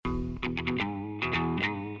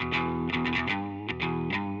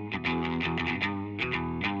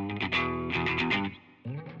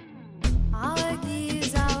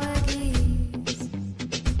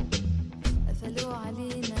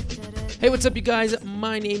Hey, what's up, you guys?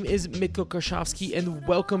 My name is Mitko Krashovsky, and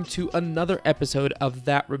welcome to another episode of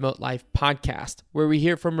That Remote Life podcast, where we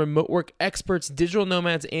hear from remote work experts, digital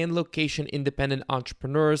nomads, and location-independent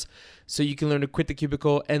entrepreneurs so you can learn to quit the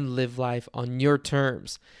cubicle and live life on your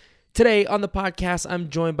terms. Today on the podcast, I'm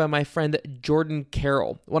joined by my friend Jordan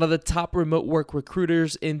Carroll, one of the top remote work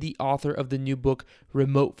recruiters and the author of the new book,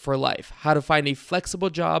 Remote for Life: How to Find a Flexible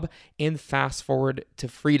Job and Fast Forward to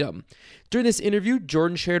Freedom. During this interview,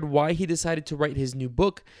 Jordan shared why he decided to write his new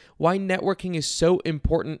book, why networking is so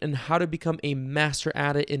important, and how to become a master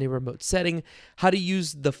at it in a remote setting, how to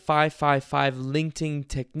use the 5-5-5 LinkedIn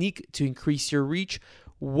technique to increase your reach,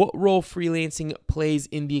 what role freelancing plays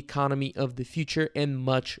in the economy of the future, and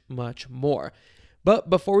much, much more.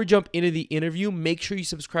 But before we jump into the interview, make sure you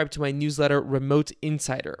subscribe to my newsletter, Remote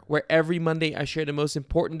Insider, where every Monday I share the most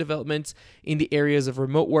important developments in the areas of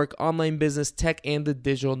remote work, online business, tech, and the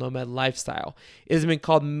digital nomad lifestyle. It has been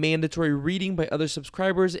called mandatory reading by other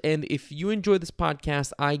subscribers, and if you enjoy this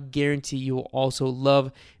podcast, I guarantee you will also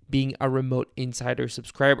love being a Remote Insider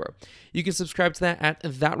subscriber. You can subscribe to that at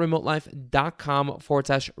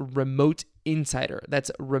thatremotelifecom/remote insider. That's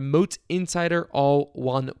Remote Insider, all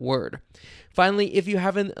one word. Finally, if you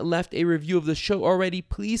haven't left a review of the show already,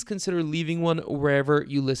 please consider leaving one wherever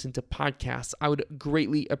you listen to podcasts. I would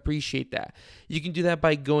greatly appreciate that. You can do that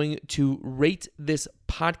by going to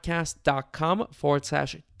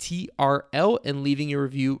ratethispodcast.com/TRL and leaving your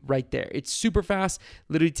review right there. It's super fast,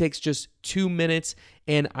 literally takes just 2 minutes,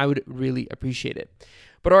 and I would really appreciate it.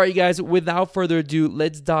 But all right, you guys, without further ado,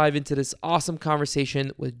 let's dive into this awesome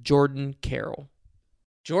conversation with Jordan Carroll.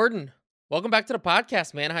 Jordan, welcome back to the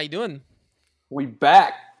podcast, man. How you doing? We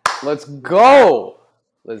back. Let's go.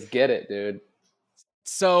 Let's get it, dude.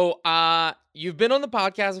 So, you've been on the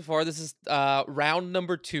podcast before. This is round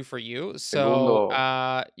number 2 for you.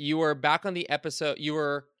 So, you were back on the episode. You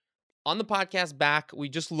were on the podcast back. We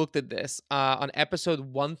just looked at this on episode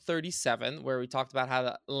 137, where we talked about how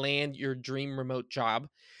to land your dream remote job.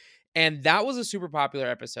 And that was a super popular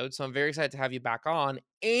episode. So I'm very excited to have you back on.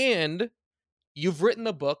 And you've written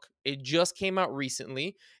the book. It just came out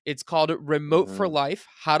recently. It's called Remote for Life: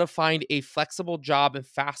 How to Find a Flexible Job and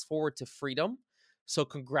Fast Forward to Freedom. So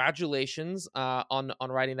congratulations on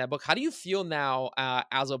writing that book. How do you feel now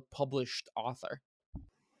as a published author?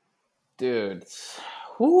 Dude,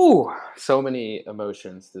 so many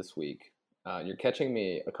emotions this week. You're catching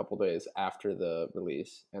me a couple days after the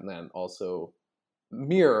release, and then also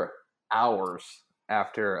mere hours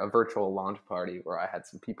after a virtual launch party where I had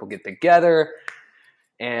some people get together,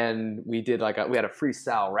 and we did we had a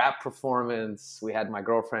freestyle rap performance. We had my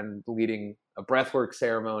girlfriend leading a breathwork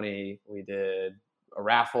ceremony. We did a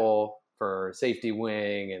raffle for Safety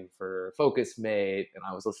Wing and for Focus Mate, and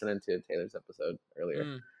I was listening to Taylor's episode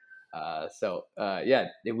earlier. Yeah,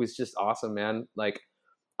 it was just awesome, man. Like,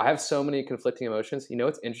 I have so many conflicting emotions. You know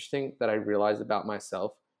what's interesting that I realized about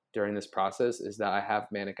myself during this process is that I have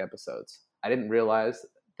manic episodes. I didn't realize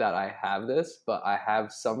that I have this, but I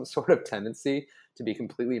have some sort of tendency to be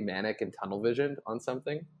completely manic and tunnel visioned on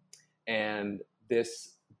something. And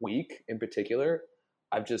this week in particular,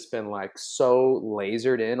 I've just been like so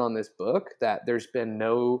lasered in on this book that there's been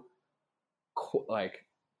no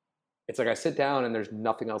it's like I sit down and there's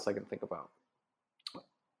nothing else I can think about.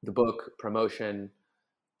 The book, promotion,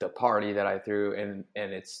 the party that I threw, and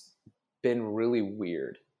it's been really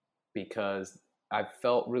weird because I've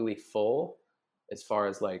felt really full as far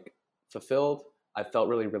as like fulfilled. I felt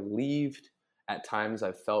really relieved. At times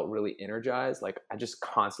I've felt really energized. Like, I just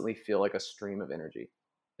constantly feel like a stream of energy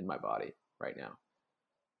in my body right now.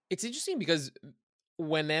 It's interesting because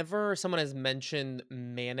whenever someone has mentioned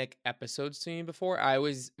manic episodes to me before, I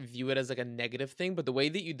always view it as like a negative thing. But the way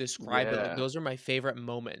that you describe it, like, those are my favorite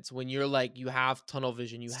moments when you're like, you have tunnel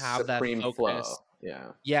vision, you have Supreme that flow. focus.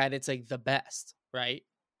 Yeah. Yeah. And it's like the best, right?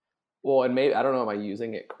 Well, and maybe, I don't know, am I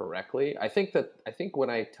using it correctly? I think when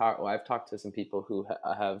I've talked to some people who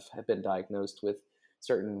have been diagnosed with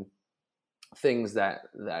certain things that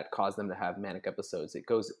cause them to have manic episodes. It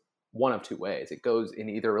goes one of two ways. It goes in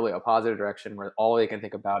either really a positive direction where all they can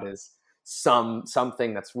think about is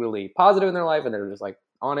something that's really positive in their life and they're just like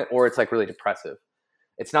on it, or it's like really depressive.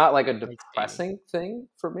 It's not like a depressing thing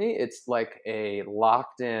for me. It's like a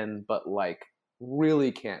locked in, but like really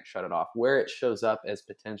can't shut it off. Where it shows up as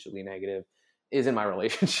potentially negative is in my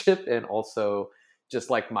relationship and also just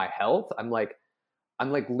like my health. I'm like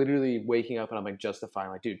literally waking up and I'm like justifying,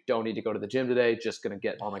 like, dude, don't need to go to the gym today. Just going to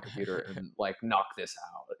get on my computer and like knock this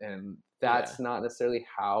out. And that's not necessarily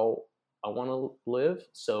how I want to live.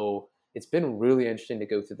 So it's been really interesting to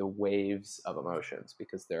go through the waves of emotions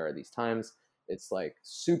because there are these times it's like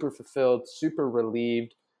super fulfilled, super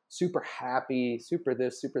relieved, super happy, super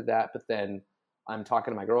this, super that. But then I'm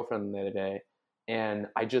talking to my girlfriend the other day, and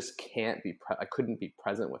I just can't be. I couldn't be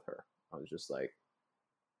present with her. I was just like,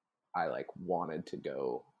 I like wanted to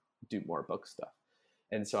go do more book stuff,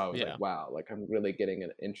 and so I was Yeah. like, wow, like I'm really getting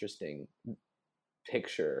an interesting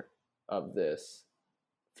picture of this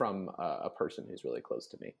from a person who's really close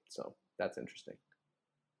to me. So that's interesting.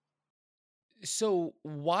 So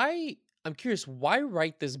why I'm curious, why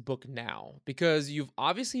write this book now? Because you've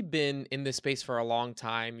obviously been in this space for a long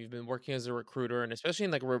time. You've been working as a recruiter and especially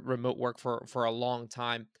in like remote work for a long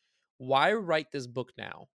time. Why write this book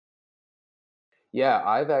now? Yeah,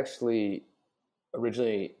 I've actually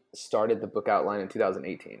originally started the book outline in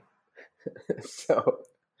 2018. So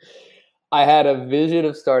I had a vision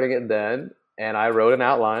of starting it then, and I wrote an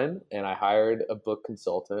outline and I hired a book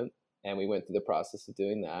consultant, and we went through the process of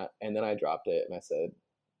doing that. And then I dropped it and I said,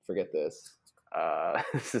 forget this.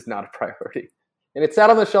 This is not a priority. And it sat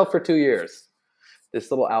on the shelf for 2 years,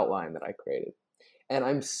 this little outline that I created. And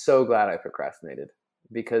I'm so glad I procrastinated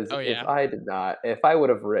because Oh yeah. if I would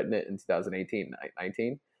have written it in 2018,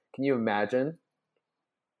 19, can you imagine?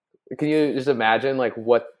 Can you just imagine like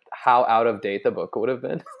how out of date the book would have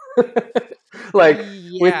been? Like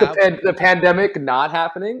with Yeah, the pandemic not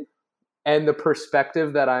happening and the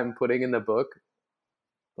perspective that I'm putting in the book,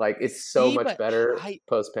 like it's so see, much but better I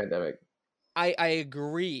post pandemic. I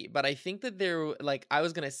agree, but I think that like I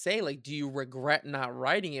was gonna say, like, do you regret not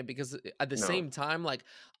writing it? Because at the No, same time, like,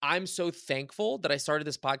 I'm so thankful that I started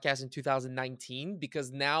this podcast in 2019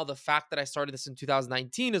 because now the fact that I started this in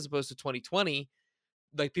 2019 as opposed to 2020,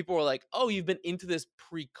 like people were like, "Oh, you've been into this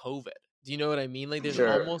pre-COVID." Do you know what I mean? Like, there's sure,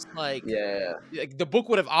 almost yeah, like the book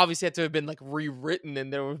would have obviously had to have been like rewritten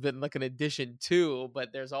and there would have been like an edition too,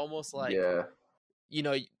 but there's almost like, yeah.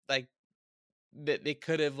 like that they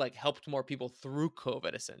could have like helped more people through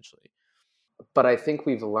COVID essentially. But I think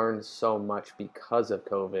we've learned so much because of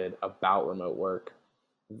COVID about remote work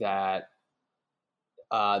that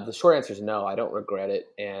the short answer is no. I don't regret it,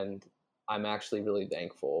 and I'm actually really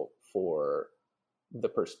thankful for the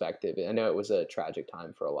perspective. I know it was a tragic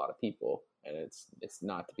time for a lot of people, and it's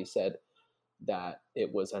not to be said that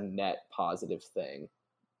it was a net positive thing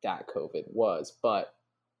that COVID was. But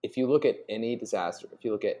if you look at any disaster, if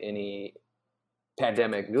you look at any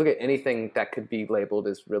pandemic, if you look at anything that could be labeled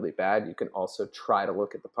as really bad, you can also try to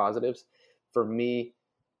look at the positives. For me,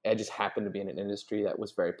 I just happened to be in an industry that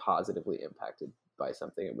was very positively impacted by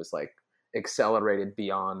something. It was like accelerated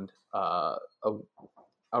beyond a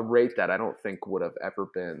rate that I don't think would have ever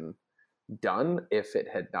been done if it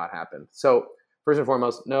had not happened. So first and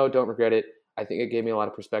foremost, no, don't regret it. I think it gave me a lot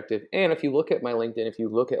of perspective. And if you look at my LinkedIn, if you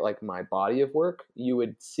look at like my body of work, you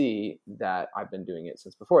would see that I've been doing it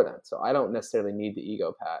since before then. So I don't necessarily need the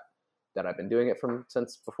ego pat that I've been doing it from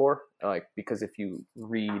since before. Like because if you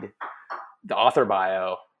read the author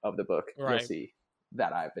bio of the book, you'll Right. see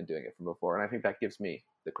that I've been doing it from before. And I think that gives me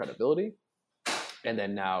the credibility. And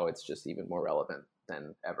then now it's just even more relevant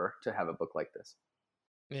than ever to have a book like this.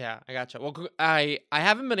 Yeah, I gotcha. Well, I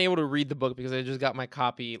haven't been able to read the book because I just got my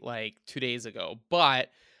copy like 2 days ago, but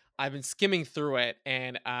I've been skimming through it,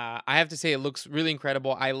 and I have to say it looks really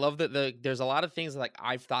incredible. I love that there's a lot of things like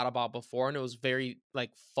I've thought about before, and it was very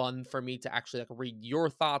like fun for me to actually like read your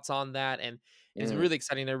thoughts on that, and it's Mm, really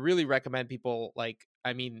exciting. I really recommend people like.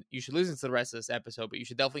 I mean, you should listen to the rest of this episode, but you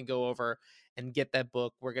should definitely go over and get that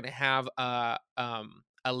book. We're gonna have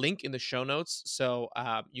a link in the show notes, so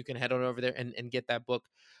you can head on over there and get that book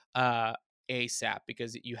uh ASAP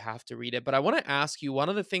because you have to read it. But I want to ask you one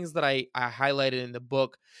of the things that I highlighted in the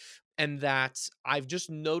book and that I've just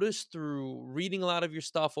noticed through reading a lot of your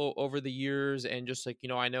stuff over the years and just like,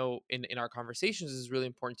 I know in our conversations is really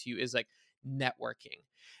important to you is like networking.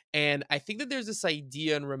 And I think that there's this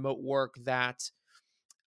idea in remote work that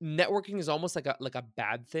networking is almost like a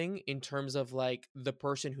bad thing in terms of like the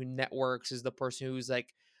person who networks is the person who's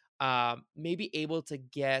like maybe able to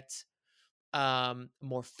get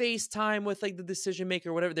more FaceTime with like the decision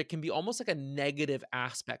maker, whatever. There can be almost like a negative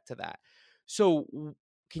aspect to that. So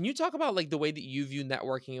can you talk about like the way that you view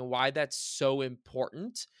networking and why that's so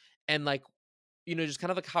important and like, just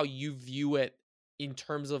kind of like how you view it in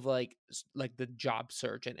terms of like like the job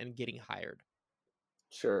search and getting hired?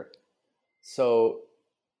 sure. So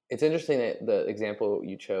it's interesting that the example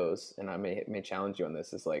you chose, and I may challenge you on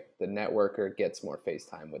this, is like the networker gets more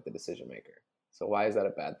FaceTime with the decision maker. So why is that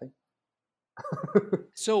a bad thing?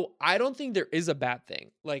 So I don't think there is a bad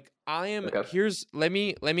thing. Like I am Okay. here's let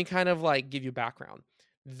me kind of like give you background.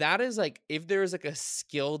 That is like if there is like a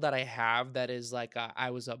skill that I have that is like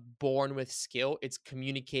I was born with skill, it's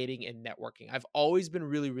communicating and networking. I've always been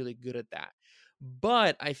really really good at that.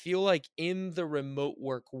 But I feel like in the remote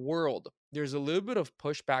work world, there's a little bit of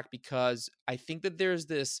pushback because I think that there's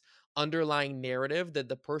this underlying narrative that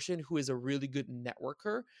the person who is a really good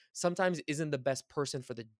networker sometimes isn't the best person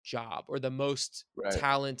for the job or the most Right.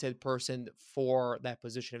 talented person for that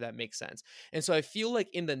position, if that makes sense. And so I feel like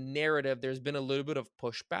in the narrative, there's been a little bit of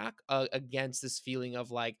pushback against this feeling of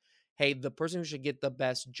like, hey, the person who should get the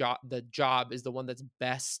best job, the job is the one that's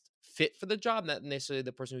best fit for the job, not necessarily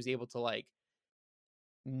the person who's able to like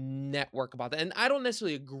network about that. And I don't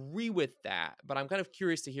necessarily agree with that, but I'm kind of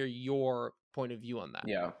curious to hear your point of view on that.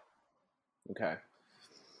 Yeah. Okay. I'm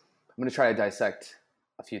going to try to dissect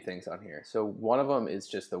a few things on here. So one of them is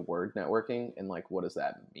just the word networking and like, what does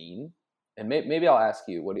that mean? And maybe I'll ask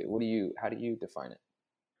you, how do you define it?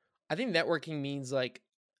 I think networking means like,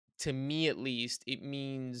 to me at least, it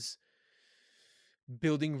means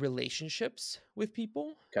building relationships with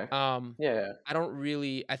people. Okay. Um, Yeah.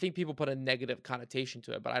 Yeah. I think people put a negative connotation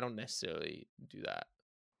to it, but I don't necessarily do that.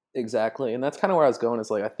 Exactly. And that's kind of where I was going is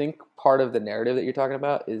like, I think part of the narrative that you're talking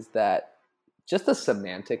about is that just the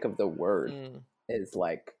semantic of the word Mm, is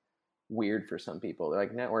like weird for some people. They're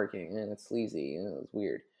like networking and it's sleazy and it's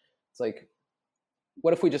weird. It's like,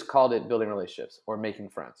 what if we just called it building relationships or making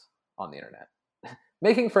friends on the internet?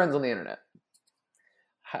 Making friends on the internet.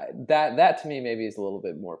 That to me maybe is a little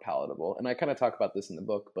bit more palatable. And I kind of talk about this in the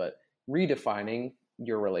book, but redefining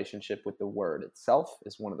your relationship with the word itself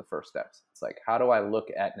is one of the first steps. It's like, how do I look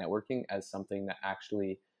at networking as something that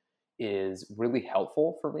actually is really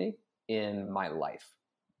helpful for me in my life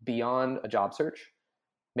beyond a job search?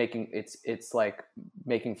 It's like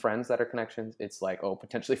making friends that are connections. It's like, oh,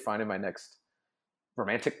 potentially finding my next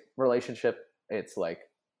romantic relationship. It's like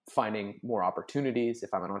finding more opportunities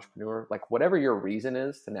if I'm an entrepreneur. Like whatever your reason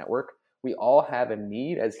is to network, we all have a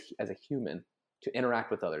need as a human to interact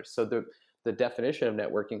with others. So the definition of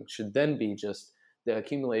networking should then be just the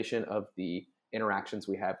accumulation of the interactions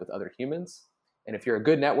we have with other humans. And if you're a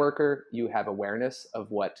good networker, you have awareness of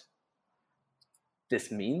what this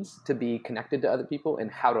means to be connected to other people and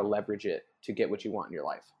how to leverage it to get what you want in your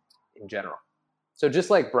life in general. So just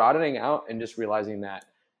like broadening out and just realizing that,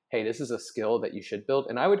 hey, this is a skill that you should build.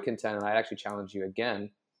 And I would contend, and I actually challenge you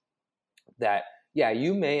again, that yeah,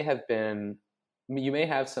 you may have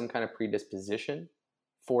some kind of predisposition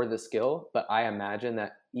for the skill, but I imagine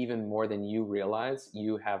that even more than you realize,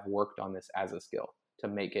 you have worked on this as a skill to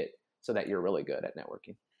make it so that you're really good at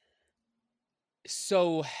networking.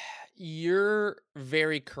 So you're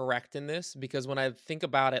very correct in this because when I think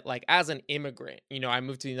about it, like as an immigrant, I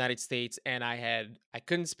moved to the United States and I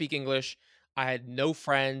couldn't speak English. I had no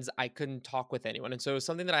friends. I couldn't talk with anyone. And so it was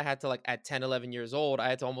something that I had to like at 10, 11 years old, I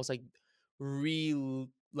had to almost like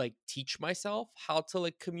like teach myself how to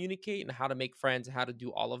like communicate and how to make friends and how to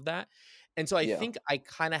do all of that. And so I Yeah. think I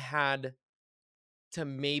kind of had to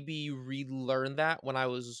maybe relearn that when I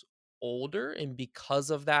was older. And because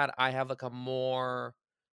of that, I have like a more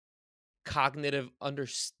cognitive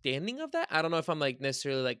understanding of that. I don't know if I'm like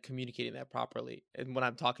necessarily like communicating that properly. And when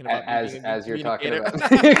I'm talking about me being a good As you're talking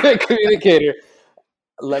communicator. about communicator,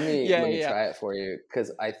 let Yeah, me yeah. try it for you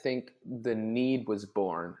because I think the need was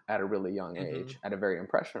born at a really young Hmm. age, at a very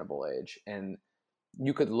impressionable age, and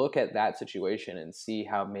you could look at that situation and see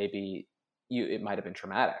how maybe it might have been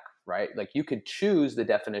traumatic, right? Like you could choose the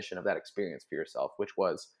definition of that experience for yourself, which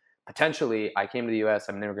was potentially I came to the US,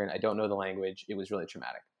 I'm an immigrant, I don't know the language, it was really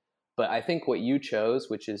traumatic. But I think what you chose,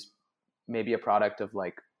 which is maybe a product of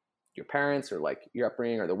like your parents or like your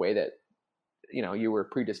upbringing or the way that you were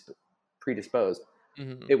predisposed,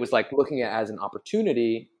 Hmm. it was like looking at it as an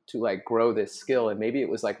opportunity to like grow this skill. And maybe it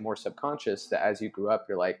was like more subconscious that as you grew up,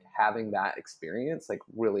 you're like having that experience like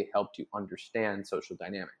really helped you understand social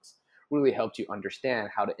dynamics, really helped you understand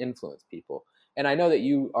how to influence people. And I know that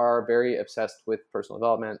you are very obsessed with personal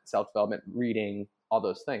development, self-development, reading, all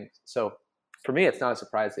those things. So for me, it's not a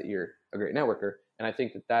surprise that you're a great networker. And I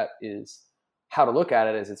think that that is how to look at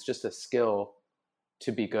it, is it's just a skill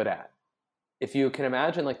to be good at. If you can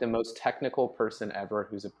imagine like the most technical person ever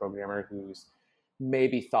who's a programmer who's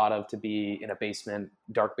maybe thought of to be in a basement,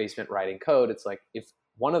 dark basement writing code, it's like if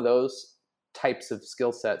one of those types of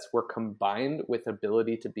skill sets were combined with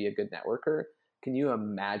ability to be a good networker, can you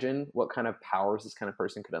imagine what kind of powers this kind of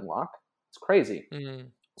person could unlock? It's crazy.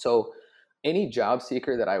 Hmm. So any job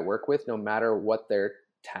seeker that I work with, no matter what their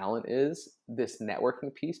talent is, this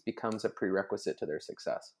networking piece becomes a prerequisite to their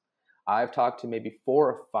success. I've talked to maybe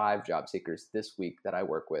 4 or 5 job seekers this week that I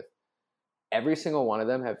work with. Every single one of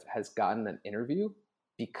them has gotten an interview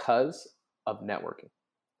because of networking.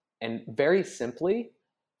 And very simply,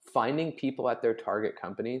 finding people at their target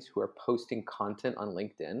companies who are posting content on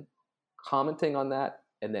LinkedIn, commenting on that,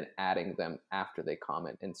 and then adding them after they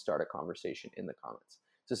comment and start a conversation in the comments.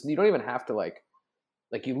 So you don't even have to like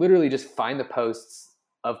you literally just find the posts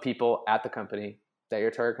of people at the company, that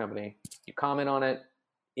your target company, you comment on it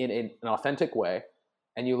in an authentic way,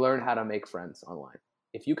 and you learn how to make friends online.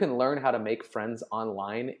 If you can learn how to make friends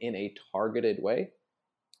online in a targeted way,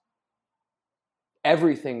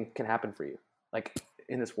 everything can happen for you. Like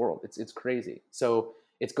in this world, it's crazy. So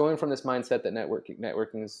it's going from this mindset that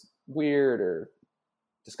networking is weird or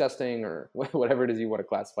disgusting or whatever it is you want to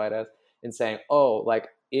classify it as, and saying, oh, like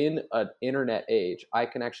in an internet age, I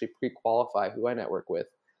can actually pre-qualify who I network with.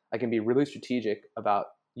 I can be really strategic about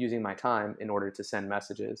using my time in order to send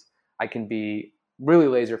messages. I can be really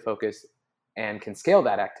laser focused and can scale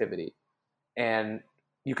that activity. And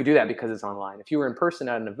you could do that because it's online. If you were in person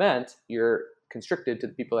at an event, you're constricted to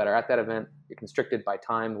the people that are at that event. You're constricted by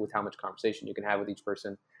time with how much conversation you can have with each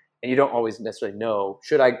person. And you don't always necessarily know,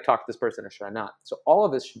 should I talk to this person or should I not? So all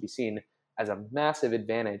of this should be seen as a massive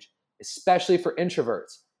advantage, especially for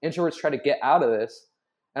introverts. Introverts try to get out of this.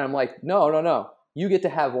 And I'm like, no. You get to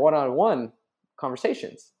have one-on-one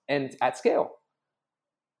conversations and at scale.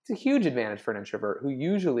 It's a huge advantage for an introvert who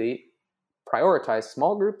usually prioritize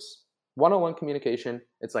small groups, one-on-one communication.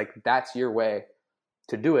 It's like that's your way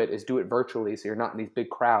to do it, is do it virtually so you're not in these big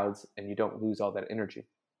crowds and you don't lose all that energy.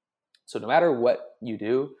 So no matter what you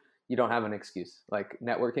do, you don't have an excuse. Like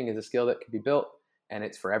networking is a skill that can be built, and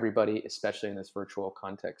it's for everybody, especially in this virtual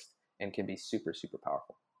context, and can be super, super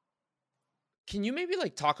powerful. Can you maybe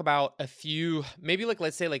like talk about a few, maybe like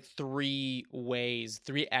let's say like 3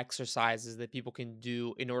 exercises that people can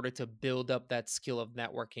do in order to build up that skill of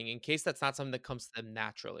networking in case that's not something that comes to them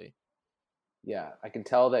naturally? Yeah, I can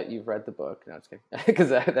tell that you've read the book. No, I'm just kidding.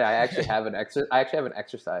 Because I actually have an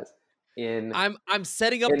exercise in I'm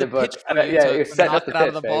setting up the the book. pitch for you Yeah, you're to setting knock up the it out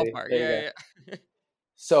of pitch, the baby. ballpark. There you go. Yeah.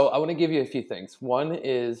 So I want to give you a few things. One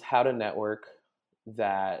is how to network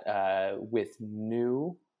that with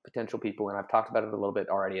new potential people, and I've talked about it a little bit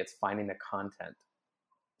already. It's finding the content.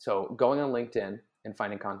 So going on LinkedIn and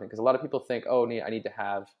finding content, because a lot of people think, oh, I need to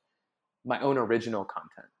have my own original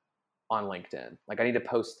content on LinkedIn. Like I need to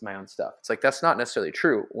post my own stuff. It's like, that's not necessarily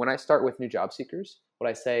true. When I start with new job seekers, what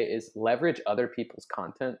I say is leverage other people's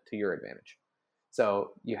content to your advantage. So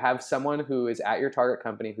you have someone who is at your target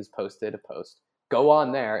company who's posted a post. Go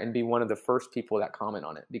on there and be one of the first people that comment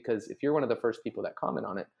on it. Because if you're one of the first people that comment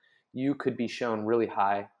on it, you could be shown really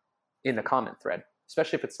high in the comment thread,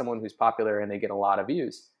 especially if it's someone who's popular and they get a lot of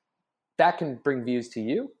views. That can bring views to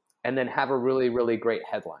you and then have a really, really great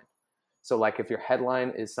headline. So like if your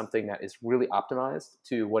headline is something that is really optimized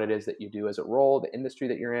to what it is that you do as a role, the industry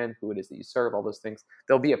that you're in, who it is that you serve, all those things,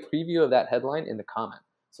 there'll be a preview of that headline in the comment.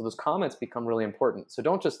 So those comments become really important. So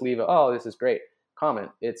don't just leave a, oh, this is great comment.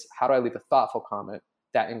 It's how do I leave a thoughtful comment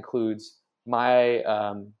that includes my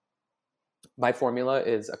formula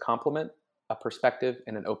is a compliment, a perspective,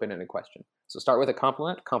 and an open-ended question. So start with a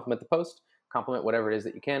compliment the post, compliment whatever it is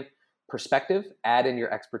that you can. Perspective, add in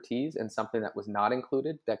your expertise and something that was not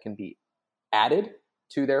included that can be added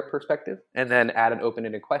to their perspective, and then add an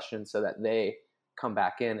open-ended question so that they come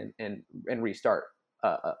back in and restart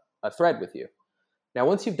a thread with you. Now,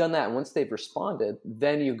 once you've done that and once they've responded,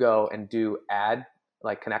 then you go and do add,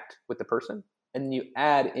 like connect with the person, and you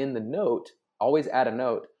add in the note, always add a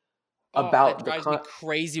note about that drives me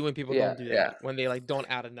crazy when people don't do that, when they like don't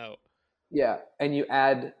add a note. Yeah, and you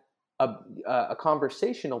add a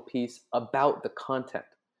conversational piece about the content.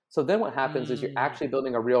 So then what happens is you're actually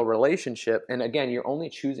building a real relationship. And again, you're only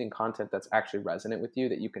choosing content that's actually resonant with you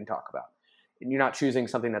that you can talk about. And you're not choosing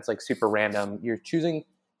something that's like super random. You're choosing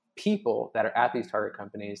people that are at these target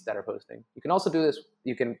companies that are posting. You can also do this.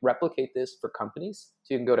 You can replicate this for companies.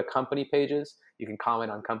 So you can go to company pages. You can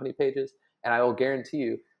comment on company pages. And I will guarantee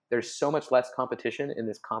you, there's so much less competition in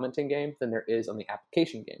this commenting game than there is on the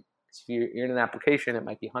application game. So if you're in an application, it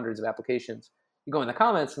might be hundreds of applications. You go in the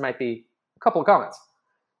comments, it might be a couple of comments.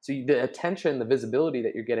 So the attention, the visibility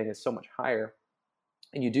that you're getting is so much higher.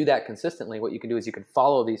 And you do that consistently. What you can do is you can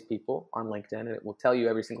follow these people on LinkedIn, and it will tell you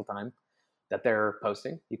every single time that they're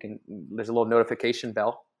posting. There's a little notification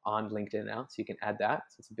bell on LinkedIn now, so you can add that.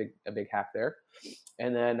 So it's a big hack there.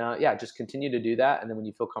 And then just continue to do that. And then when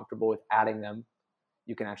you feel comfortable with adding them,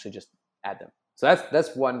 you can actually just add them. So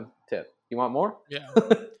that's one tip. You want more? Yeah.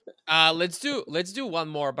 Let's do one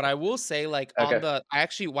more, but I will say like Okay. I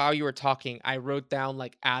actually, while you were talking, I wrote down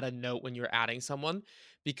like add a note when you're adding someone,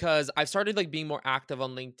 because I've started like being more active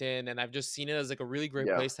on LinkedIn, and I've just seen it as like a really great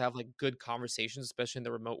place to have like good conversations, especially in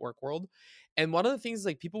the remote work world. And one of the things is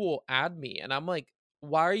like people will add me and I'm like,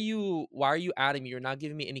 why are you adding me? You're not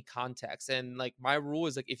giving me any context. And like my rule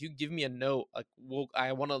is like if you give me a note, like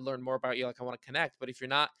I want to learn more about you, like I want to connect. But if you're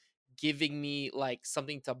not giving me like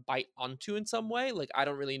something to bite onto in some way, like I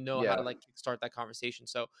don't really know how to Yeah. like start that conversation.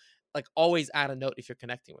 So like always add a note if you're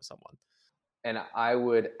connecting with someone. And I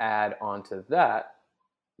would add on to that,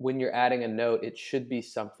 when you're adding a note, it should be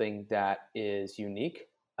something that is unique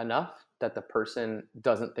enough that the person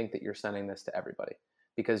doesn't think that you're sending this to everybody.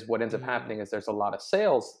 Because what ends up Mm, happening is there's a lot of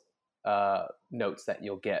sales notes that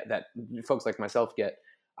you'll get, that folks like myself get.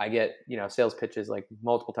 I get, sales pitches like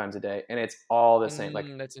multiple times a day, and it's all the same.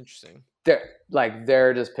 that's interesting.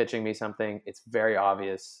 They're just pitching me something. It's very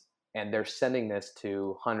obvious, and they're sending this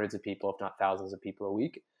to hundreds of people, if not thousands of people a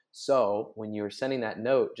week. So when you're sending that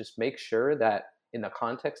note, just make sure that in the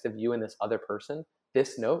context of you and this other person,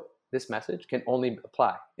 this note, this message can only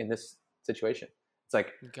apply in this situation. It's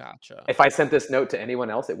like, Gotcha. if I sent this note to anyone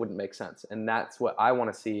else, it wouldn't make sense. And that's what I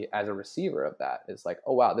want to see as a receiver of that, is like,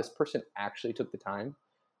 oh, wow, this person actually took the time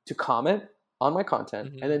to comment on my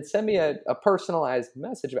content and Hmm. then send me a personalized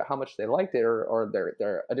message about how much they liked it, or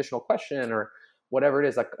their additional question, or whatever it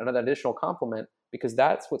is, like another additional compliment, because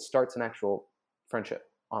that's what starts an actual friendship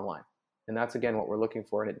online. And that's, again, what we're looking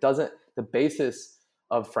for. And the basis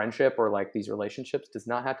of friendship or like these relationships does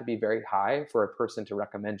not have to be very high for a person to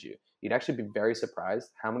recommend you. You'd actually be very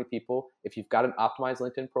surprised how many people, if you've got an optimized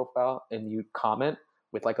LinkedIn profile and you comment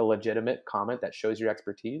with like a legitimate comment that shows your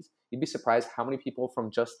expertise, you'd be surprised how many people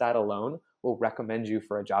from just that alone will recommend you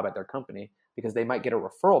for a job at their company, because they might get a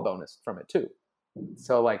referral bonus from it too.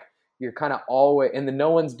 So like, you're kind of always, and then no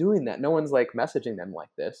one's doing that. No one's like messaging them like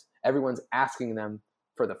this. Everyone's asking them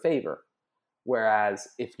for the favor. Whereas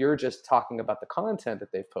if you're just talking about the content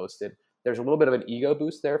that they've posted, there's a little bit of an ego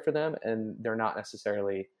boost there for them, and they're not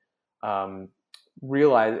necessarily um,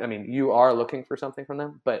 realize. I mean, you are looking for something from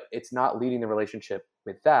them, but it's not leading the relationship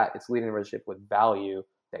with that. It's leading the relationship with value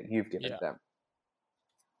that you've given Yeah. them.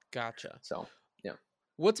 Gotcha. So, yeah,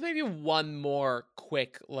 What's maybe one more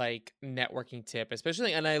quick like networking tip,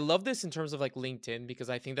 especially, and I love this in terms of like LinkedIn, because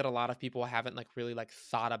I think that a lot of people haven't like really like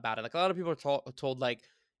thought about it. Like a lot of people are told like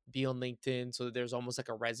be on LinkedIn so that there's almost like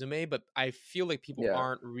a resume, but I feel like people yeah,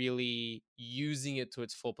 aren't really using it to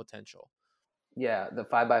its full potential. yeah. The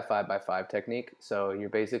 5 by 5 by 5 technique. So you're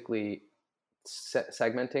basically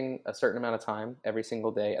segmenting a certain amount of time every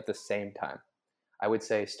single day at the same time. I would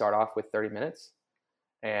say start off with 30 minutes.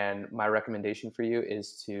 And my recommendation for you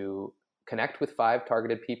is to connect with 5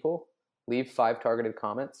 targeted people, leave 5 targeted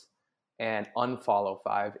comments, and unfollow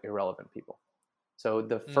 5 irrelevant people. So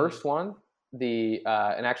the Mm, first one,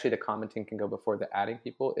 and actually the commenting can go before the adding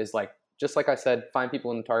people, is like, just like I said, find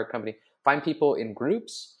people in the target company, find people in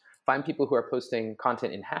groups, find people who are posting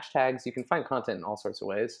content in hashtags. You can find content in all sorts of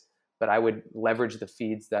ways, but I would leverage the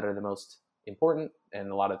feeds that are the most important,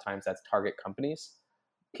 and a lot of times that's target companies.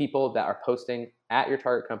 People that are posting at your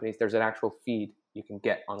target companies, there's an actual feed you can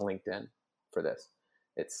get on LinkedIn for this.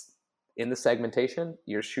 It's in the segmentation.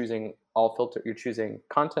 You're choosing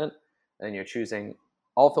content, and you're choosing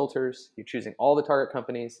all filters. You're choosing all the target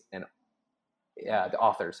companies and the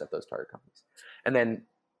authors of those target companies. And then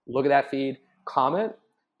look at that feed, comment,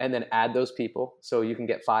 and then add those people. So you can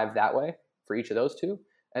get 5 that way for each of those two.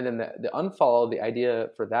 And then the unfollow, the idea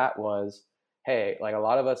for that was, hey, like a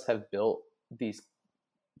lot of us have built these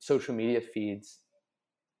social media feeds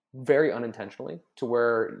very unintentionally to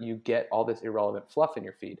where you get all this irrelevant fluff in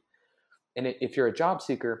your feed. And if you're a job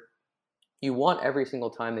seeker, you want every single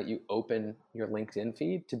time that you open your LinkedIn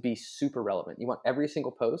feed to be super relevant. You want every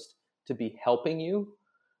single post to be helping you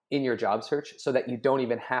in your job search, so that you don't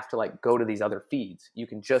even have to like go to these other feeds. You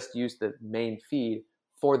can just use the main feed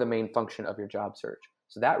for the main function of your job search.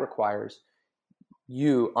 So that requires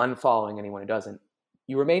you unfollowing anyone who doesn't.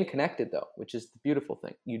 You remain connected though, which is the beautiful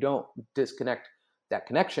thing. You don't disconnect that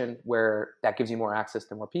connection where that gives you more access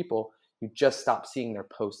to more people. You just stop seeing their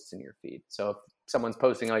posts in your feed. So if someone's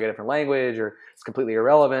posting like a different language or it's completely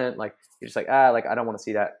irrelevant, like you're just like, like I don't want to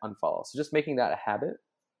see that, unfollow. So just making that a habit.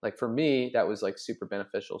 Like for me, that was like super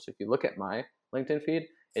beneficial. So if you look at my LinkedIn feed,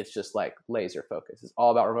 it's just like laser focus. It's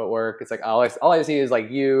all about remote work. It's like all I see is like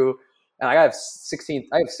you, and I have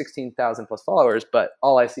 16,000 plus followers, but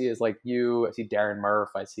all I see is like you. I see Darren Murph.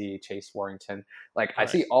 I see Chase Warrington. Like I right.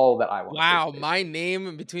 see all that I want to see, Wow, my basically.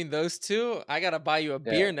 name between those two, I gotta buy you a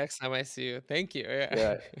Yeah, beer next time I see you. Thank you. Yeah.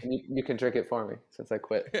 yeah. And you can drink it for me since I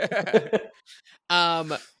quit.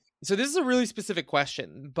 um, so this is a really specific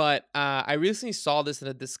question, but I recently saw this in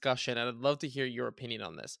a discussion, and I'd love to hear your opinion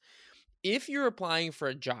on this. If you're applying for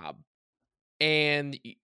a job and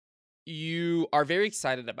you are very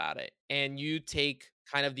excited about it and you take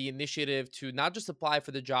kind of the initiative to not just apply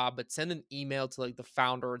for the job but send an email to like the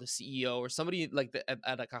founder or the CEO or somebody like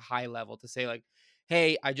at like a high level to say like,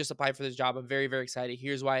 hey, I just applied for this job, I'm very very excited,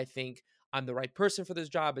 here's why I think I'm the right person for this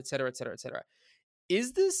job, et cetera, et cetera, et cetera.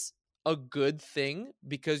 Is this a good thing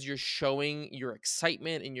because you're showing your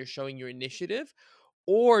excitement and you're showing your initiative?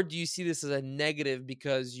 Or do you see this as a negative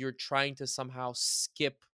because you're trying to somehow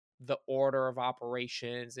skip the order of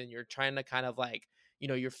operations and you're trying to kind of like,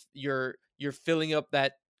 you're filling up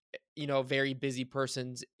that, very busy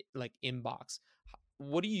person's like inbox.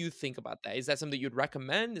 What do you think about that? Is that something you'd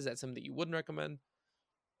recommend? Is that something that you wouldn't recommend?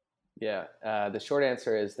 Yeah, the short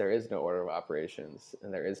answer is there is no order of operations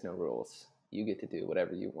and there is no rules. You get to do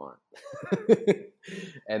whatever you want.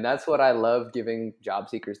 And that's what I love giving job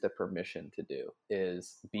seekers the permission to do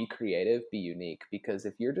is be creative, be unique. Because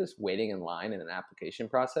if you're just waiting in line in an application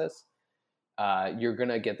process, you're going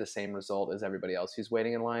to get the same result as everybody else who's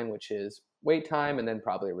waiting in line, which is wait time and then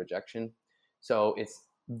probably a rejection. So it's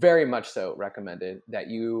very much so recommended that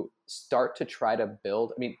you start to try to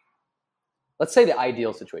build. I mean, let's say the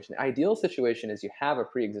ideal situation. The ideal situation is you have a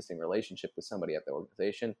pre-existing relationship with somebody at the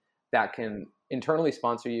organization that can internally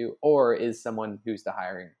sponsor you or is someone who's the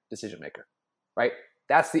hiring decision maker, right?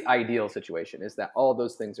 That's the ideal situation, is that all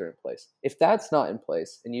those things are in place. If that's not in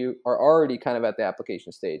place and you are already kind of at the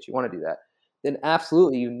application stage, you want to do that, then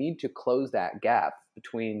absolutely you need to close that gap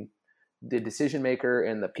between the decision maker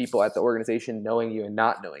and the people at the organization knowing you and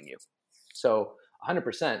not knowing you. So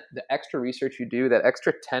 100%, the extra research you do, that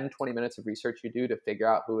extra 10, 20 minutes of research you do to figure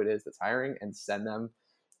out who it is that's hiring and send them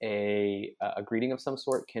a greeting of some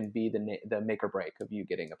sort can be the make or break of you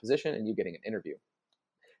getting a position and you getting an interview.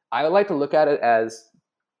 I like to look at it as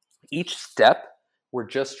each step, we're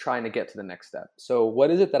just trying to get to the next step. So what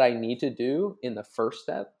is it that I need to do in the first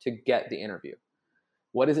step to get the interview?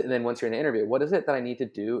 What is it? And then once you're in the interview, what is it that I need to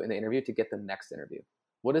do in the interview to get the next interview?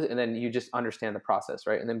 What is it? And then you just understand the process,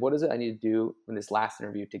 right? And then what is it I need to do in this last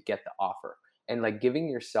interview to get the offer? And like giving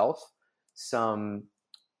yourself some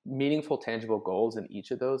meaningful, tangible goals in each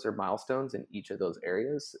of those or milestones in each of those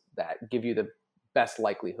areas that give you the best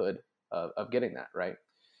likelihood of getting that, right?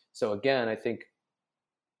 So again, I think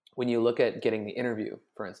when you look at getting the interview,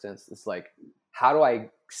 for instance, it's like, how do I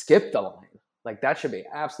skip the line? Like that should be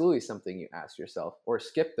absolutely something you ask yourself, or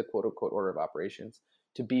skip the quote unquote order of operations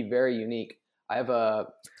to be very unique. I have a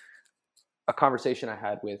conversation I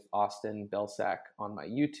had with Austin Belsack on my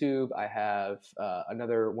YouTube. I have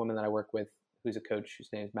another woman that I work with who's a coach whose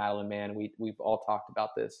name is Madeline Mann. We've all talked about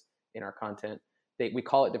this in our content. We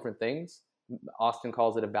call it different things. Austin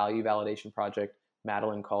calls it a value validation project.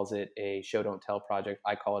 Madeline calls it a show don't tell project.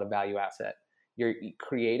 I call it a value asset. You're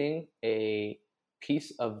creating a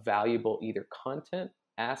piece of valuable either content,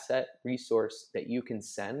 asset, resource that you can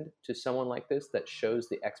send to someone like this that shows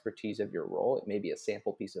the expertise of your role. It may be a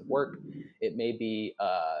sample piece of work. It may be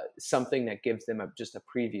something that gives them just a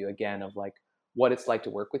preview again of like what it's like to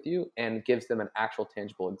work with you and gives them an actual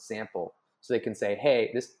tangible example so they can say,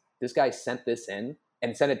 hey, this guy sent this in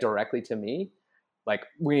and sent it directly to me. Like,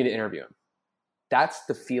 we need to interview him. That's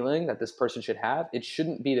the feeling that this person should have. It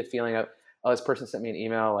shouldn't be the feeling of, oh, this person sent me an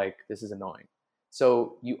email, like this is annoying.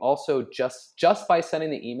 So you also just by sending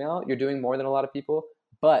the email, you're doing more than a lot of people,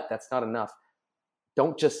 but that's not enough.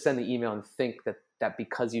 Don't just send the email and think that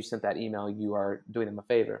because you sent that email, you are doing them a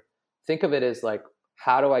favor. Think of it as like,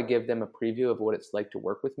 how do I give them a preview of what it's like to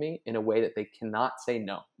work with me in a way that they cannot say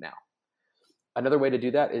no now? Another way to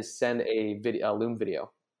do that is send a Loom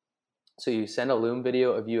video. So you send a Loom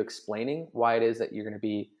video of you explaining why it is that you're going to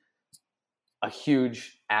be a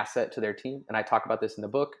huge asset to their team. And I talk about this in the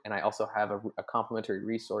book. And I also have a complimentary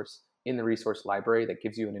resource in the resource library that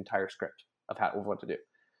gives you an entire script of what to do.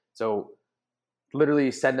 So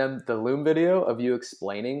literally send them the Loom video of you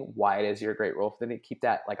explaining why it is you're a great role for them. Keep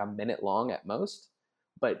that like a minute long at most.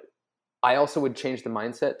 But I also would change the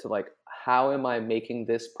mindset to like, how am I making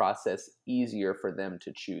this process easier for them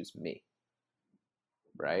to choose me?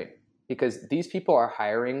 Right? Because these people are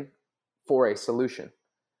hiring for a solution.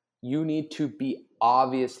 You need to be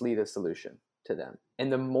obviously the solution to them.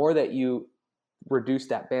 And the more that you reduce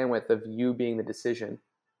that bandwidth of you being the decision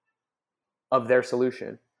of their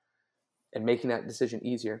solution and making that decision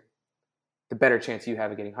easier, the better chance you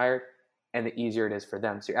have of getting hired and the easier it is for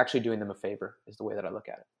them. So you're actually doing them a favor is the way that I look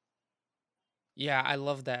at it. Yeah, I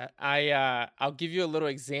love that. I'll give you a little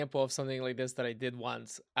example of something like this that I did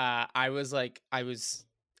once. I was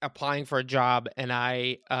applying for a job, and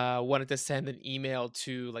I wanted to send an email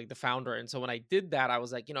to like the founder. And so when I did that, I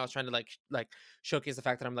was like, I was trying to like showcase the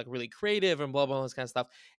fact that I'm like really creative and blah blah, all this kind of stuff.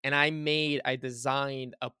 And I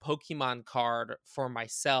designed a Pokemon card for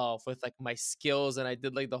myself with like my skills, and I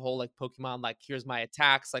did like the whole like Pokemon, like here's my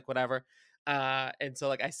attacks, like whatever. And so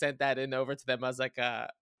like I sent that in over to them as like a,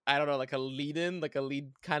 I don't know, like a lead in, like a lead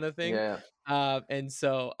kind of thing. Yeah. And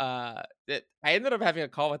so I ended up having a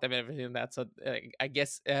call with them and everything and that. So I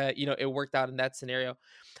guess it worked out in that scenario.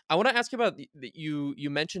 I want to ask you about you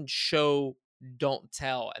mentioned show don't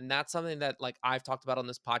tell, and that's something that like I've talked about on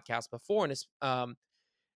this podcast before, and it's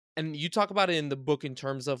and you talk about it in the book in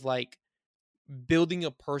terms of like building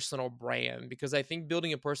a personal brand, because I think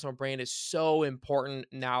building a personal brand is so important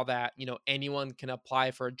now that anyone can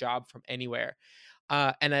apply for a job from anywhere.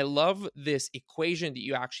 And I love this equation that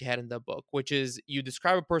you actually had in the book, which is you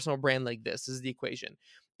describe a personal brand like this. This is the equation.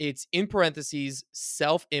 It's in parentheses,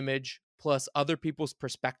 self-image plus other people's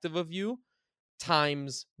perspective of you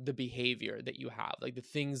times the behavior that you have, like the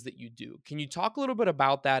things that you do. Can you talk a little bit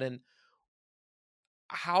about that, and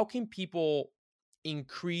how can people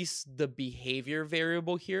increase the behavior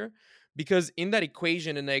variable here? Because in that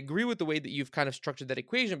equation, and I agree with the way that you've kind of structured that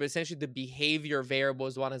equation, but essentially the behavior variable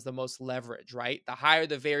is one has the most leverage, right? The higher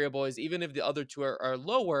the variable is, even if the other two are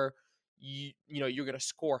lower, you're going to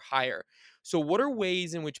score higher. So what are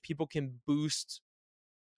ways in which people can boost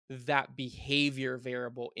that behavior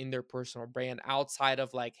variable in their personal brand outside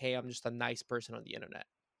of like, hey, I'm just a nice person on the internet?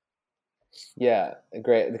 Yeah,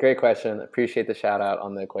 great question. Appreciate the shout out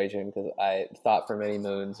on the equation, because I thought for many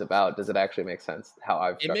moons about, does it actually make sense how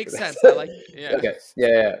I've It structured makes this? sense. I like it. Yeah. Okay,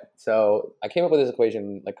 yeah. So I came up with this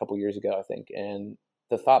equation like a couple years ago, I think, and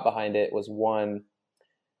the thought behind it was, one,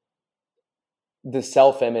 the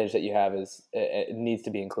self-image that you have it needs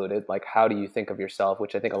to be included. Like, how do you think of yourself?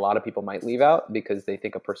 Which I think a lot of people might leave out because they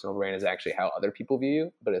think a personal brand is actually how other people view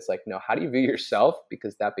you. But it's like, no, how do you view yourself?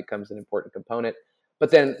 Because that becomes an important component. But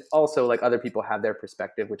then also, like, other people have their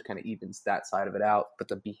perspective, which kind of evens that side of it out. But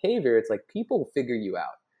the behavior, it's like people figure you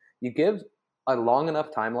out. You give a long enough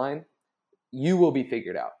timeline, you will be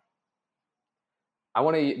figured out.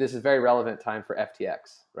 This is very relevant time for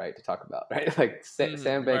FTX, right? To talk about, right? Like Sam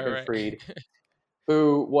Right. Bankman-Fried,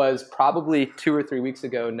 who was probably 2 or 3 weeks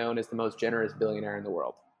ago known as the most generous billionaire in the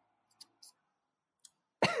world.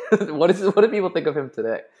 What do people think of him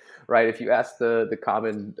today, right? If you ask the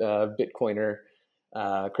common Bitcoiner,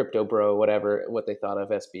 crypto bro, whatever, what they thought of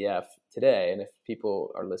SBF today, and if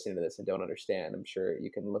people are listening to this and don't understand, I'm sure you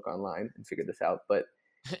can look online and figure this out. But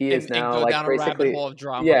he is And now go like down a rabbit basically, hole of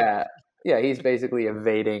drama. yeah, he's basically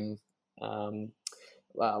evading um,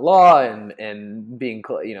 law and being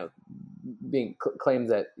claims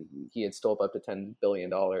that he had stole up to $10 billion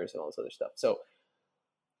and all this other stuff. So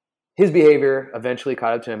his behavior eventually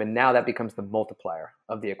caught up to him, and now that becomes the multiplier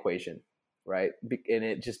of the equation, right? And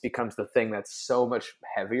it just becomes the thing that's so much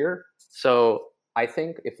heavier. So I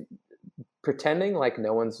think if pretending like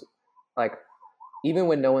no one's, like, even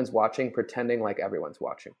when no one's watching, pretending like everyone's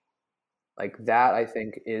watching, like that, I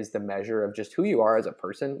think is the measure of just who you are as a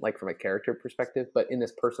person, like from a character perspective. But in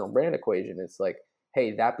this personal brand equation, it's like,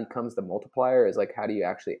 hey, that becomes the multiplier, is like, how do you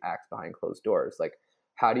actually act behind closed doors? Like,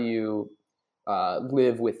 how do you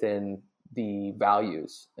live within the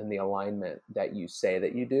values and the alignment that you say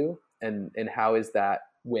that you do? And how is that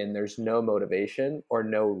when there's no motivation or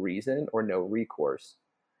no reason or no recourse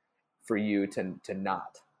for you to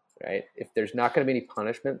not, right? If there's not going to be any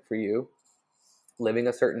punishment for you living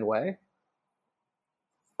a certain way,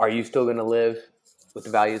 are you still going to live with the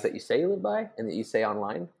values that you say you live by and that you say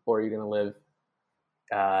online, or are you going to live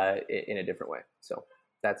in a different way? So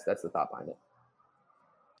that's the thought behind it.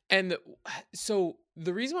 And so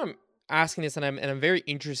the reason why I'm asking this, and I'm very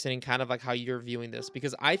interested in kind of like how you're viewing this,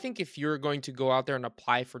 because I think if you're going to go out there and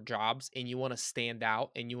apply for jobs and you want to stand out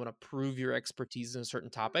and you want to prove your expertise in a certain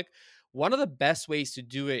topic, one of the best ways to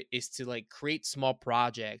do it is to like create small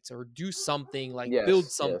projects or do something, like build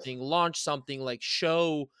Yes. something, launch something, like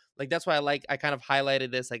show. Like that's why I kind of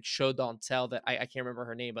highlighted this, like show don't tell, that I can't remember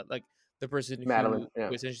her name, but like the person Madeline. who Yeah.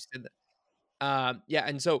 essentially said that. Yeah,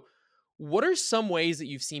 and so what are some ways that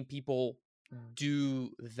you've seen people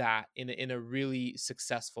do that in a really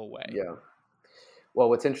successful way? Yeah. Well,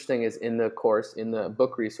 what's interesting is in the course, in the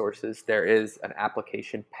book resources, there is an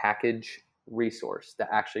application package resource that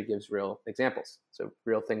actually gives real examples. So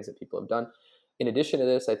real things that people have done. In addition to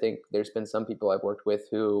this, I think there's been some people I've worked with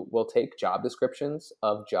who will take job descriptions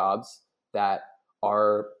of jobs that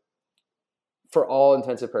are, for all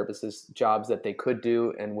intents and purposes, jobs that they could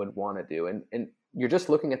do and would want to do. And you're just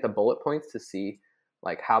looking at the bullet points to see,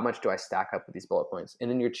 like, how much do I stack up with these bullet points? And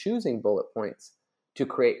then you're choosing bullet points to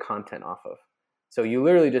create content off of. So you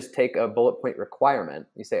literally just take a bullet point requirement.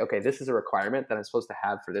 You say, okay, this is a requirement that I'm supposed to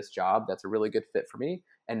have for this job. That's a really good fit for me.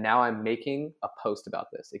 And now I'm making a post about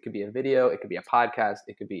this. It could be a video. It could be a podcast.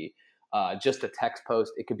 It could be just a text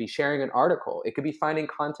post. It could be sharing an article. It could be finding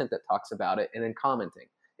content that talks about it and then commenting.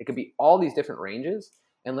 It could be all these different ranges.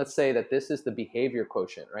 And let's say that this is the behavior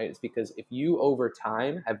quotient, right? It's because if you over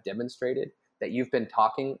time have demonstrated that you've been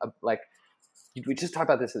talking, like we just talked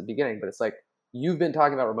about this at the beginning, but it's like you've been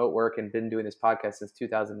talking about remote work and been doing this podcast since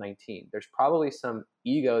 2019. There's probably some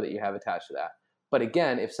ego that you have attached to that. But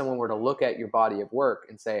again, if someone were to look at your body of work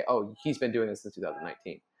and say, oh, he's been doing this since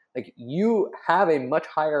 2019, like you have a much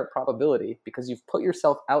higher probability because you've put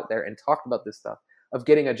yourself out there and talked about this stuff of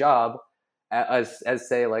getting a job as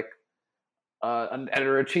say like an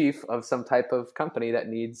editor-in-chief of some type of company that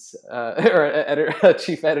needs, or a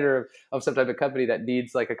chief editor of some type of company that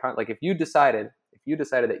needs like like if you decided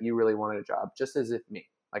that you really wanted a job, just as if me,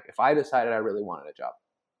 like if I decided I really wanted a job,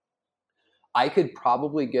 I could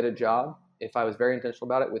probably get a job if I was very intentional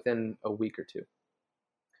about it within a week or two.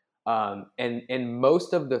 And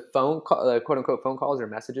most of the quote unquote phone calls or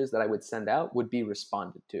messages that I would send out would be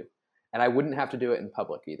responded to, and I wouldn't have to do it in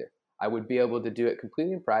public either. I would be able to do it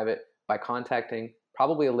completely in private by contacting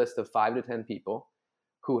probably a list of 5 to 10 people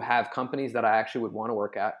who have companies that I actually would want to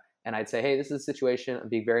work at. And I'd say, hey, this is a situation. I'm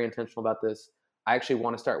being very intentional about this. I actually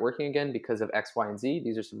want to start working again because of X, Y, and Z.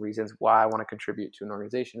 These are some reasons why I want to contribute to an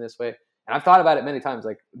organization this way. And I've thought about it many times,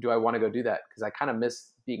 like, do I want to go do that? Because I kind of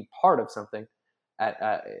miss being part of something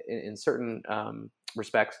in certain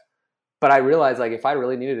respects. But I realized, like, if I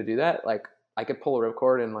really needed to do that, like, I could pull a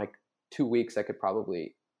ripcord in like 2 weeks. I could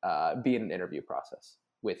probably be in an interview process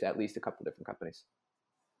with at least a couple different companies.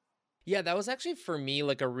 Yeah, that was actually for me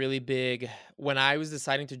like a really big when I was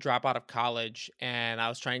deciding to drop out of college and I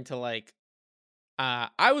was trying to like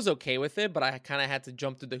I was okay with it, but I kind of had to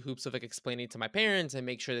jump through the hoops of like explaining to my parents and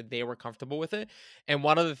make sure that they were comfortable with it. And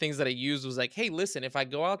one of the things that I used was like, hey, listen, if I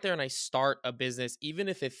go out there and I start a business, even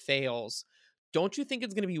if it fails, don't you think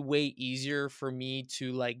it's going to be way easier for me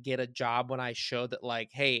to like get a job when I show that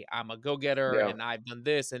like, hey, I'm a go-getter Yeah, and I've done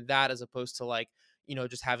this and that, as opposed to like,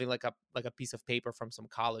 just having like a piece of paper from some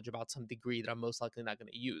college about some degree that I'm most likely not going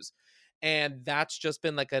to use. And that's just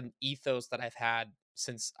been like an ethos that I've had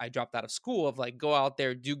since I dropped out of school of like, go out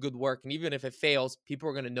there, do good work. And even if it fails, people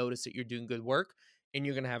are going to notice that you're doing good work and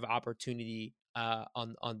you're going to have opportunity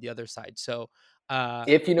on the other side. So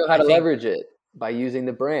if you know how I to think, leverage it by using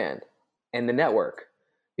the brand and the network,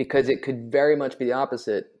 because it could very much be the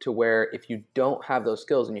opposite to where if you don't have those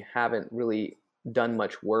skills and you haven't really done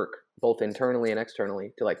much work both internally and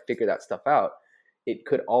externally to like figure that stuff out, it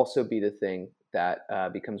could also be the thing that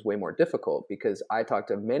becomes way more difficult. Because I talk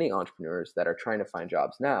to many entrepreneurs that are trying to find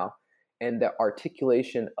jobs now, and the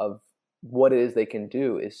articulation of what it is they can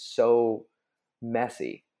do is so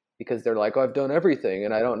messy because they're like, oh, I've done everything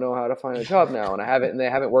and I don't know how to find a job now, and they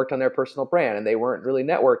haven't worked on their personal brand, and they weren't really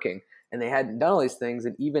networking, and they hadn't done all these things.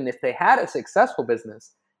 And even if they had a successful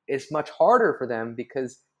business, it's much harder for them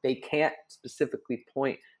because they can't specifically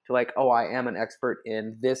point to like, oh, I am an expert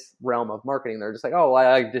in this realm of marketing. They're just like, oh, well,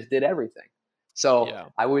 I just did everything. So yeah.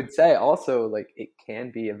 I would say also like it can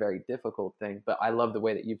be a very difficult thing, but I love the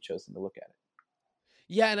way that you've chosen to look at it.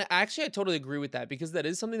 Yeah, and actually I totally agree with that because that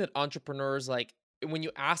is something that entrepreneurs like when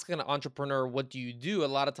you ask an entrepreneur what do you do, a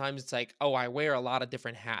lot of times it's like, "Oh, I wear a lot of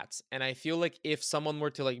different hats." And I feel like if someone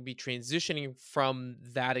were to like be transitioning from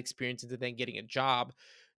that experience into then getting a job,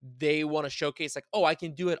 they want to showcase like, "Oh, I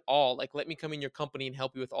can do it all. Like let me come in your company and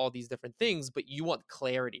help you with all these different things." But you want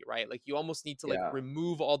clarity, right? Like you almost need to like Yeah,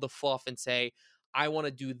 remove all the fluff and say, "I want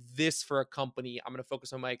to do this for a company. I'm going to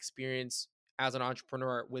focus on my experience as an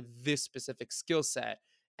entrepreneur with this specific skill set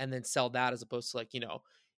and then sell that," as opposed to like,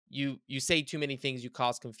 you say too many things, you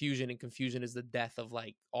cause confusion, and confusion is the death of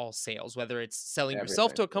like all sales, whether it's selling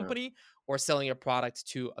yourself everything. to a Yeah. company or selling a product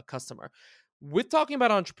to a customer. With talking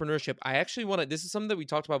about entrepreneurship, I actually want to this is something that we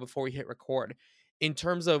talked about before we hit record in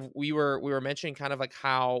terms of we were mentioning kind of like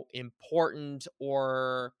how important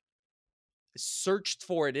or searched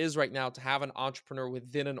for it is right now to have an entrepreneur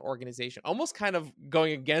within an organization, almost kind of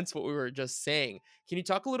going against what we were just saying. Can you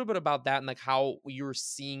talk a little bit about that and like how you're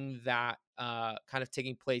seeing that kind of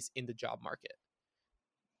taking place in the job market?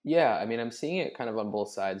 Yeah, I mean, I'm seeing it kind of on both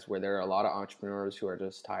sides where there are a lot of entrepreneurs who are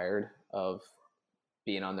just tired of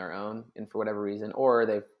being on their own and for whatever reason, or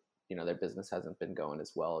their business hasn't been going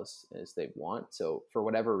as well as they want. So for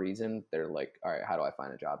whatever reason, they're like, all right, how do I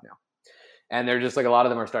find a job now? And they're just like, a lot of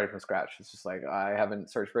them are starting from scratch. It's just like, I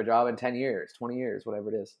haven't searched for a job in 10 years, 20 years,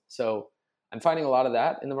 whatever it is. So I'm finding a lot of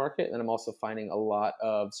that in the market. And I'm also finding a lot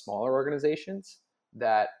of smaller organizations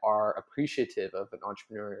that are appreciative of an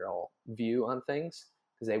entrepreneurial view on things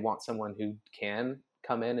because they want someone who can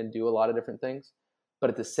come in and do a lot of different things. But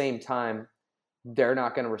at the same time, they're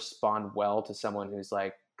not going to respond well to someone who's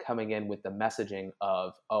like coming in with the messaging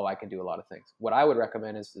of, oh, I can do a lot of things. What I would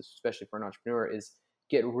recommend is, especially for an entrepreneur, is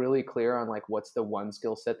get really clear on like what's the one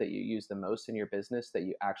skill set that you use the most in your business that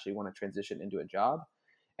you actually want to transition into a job.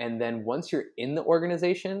 And then once you're in the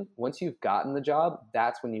organization, once you've gotten the job,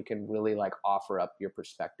 that's when you can really like offer up your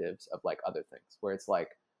perspectives of like other things where it's like,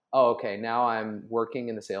 oh, okay, now I'm working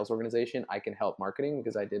in the sales organization. I can help marketing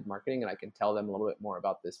because I did marketing and I can tell them a little bit more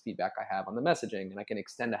about this feedback I have on the messaging and I can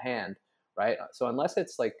extend a hand, right? So unless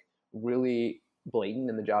it's like really blatant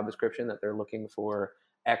in the job description that they're looking for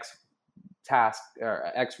X task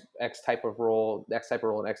or X type of role, X type of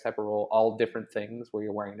role, and X type of role, all different things where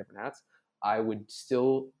you're wearing different hats, I would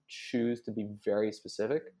still choose to be very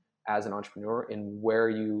specific as an entrepreneur in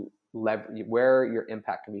where where your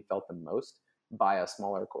impact can be felt the most by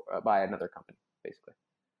by another company, basically.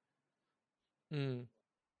 Mm.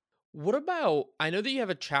 What about, I know that you have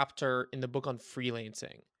a chapter in the book on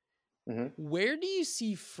freelancing. Mm-hmm. Where do you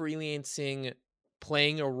see freelancing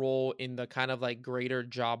playing a role in the kind of like greater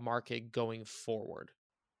job market going forward?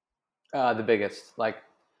 The biggest, like,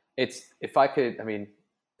 it's if I could. I mean,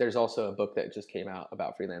 there's also a book that just came out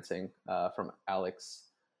about freelancing from Alex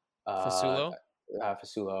uh, Fasulo?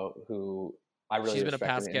 Fasulo, who I really She's been a respect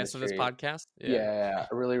in past the guest of this industry. podcast. Yeah. Yeah,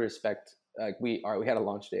 I really respect. Like we had a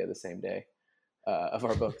launch day of the same day of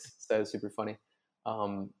our books, so it was super funny.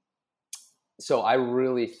 Um, so I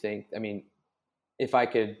really think. I mean, if I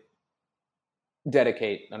could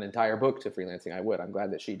dedicate an entire book to freelancing, I would. I'm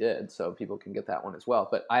glad that she did, so people can get that one as well.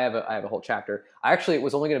 But I have a whole chapter. I actually, it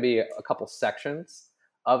was only going to be a couple sections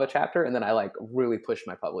of a chapter, and then I like really pushed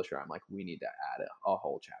my publisher. I'm like, we need to add a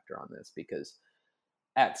whole chapter on this because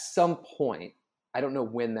at some point, I don't know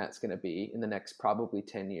when that's going to be in the next probably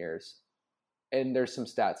 10 years. And there's some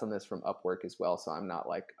stats on this from Upwork as well, so I'm not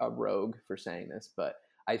like a rogue for saying this, but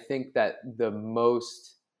I think that the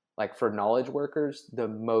most, like for knowledge workers, the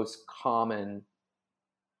most common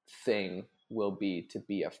thing will be to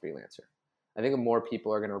be a freelancer. I think more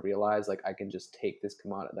people are going to realize like I can just take this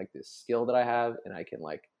commodity, like this skill that I have, and I can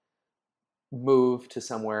like move to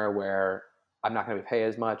somewhere where I'm not going to pay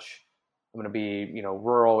as much. I'm going to be,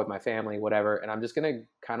 rural with my family, whatever. And I'm just going to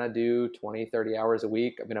kind of do 20, 30 hours a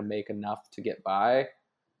week. I'm going to make enough to get by.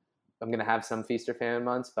 I'm going to have some feast or famine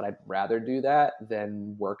months, but I'd rather do that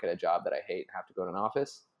than work at a job that I hate and have to go to an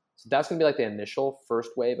office. So that's going to be like the initial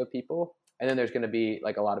first wave of people. And then there's going to be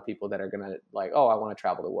like a lot of people that are going to like, oh, I want to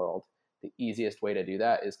travel the world. The easiest way to do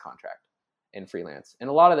that is contract and freelance. And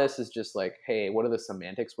a lot of this is just like, hey, what are the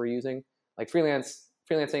semantics we're using? Like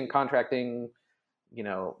freelancing, contracting,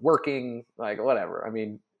 working, like whatever. I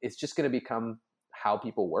mean, it's just going to become how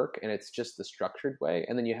people work and it's just the structured way.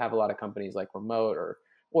 And then you have a lot of companies like Remote or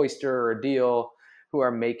Oyster or Deal who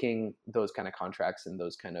are making those kind of contracts and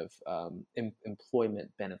those kind of employment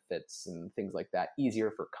benefits and things like that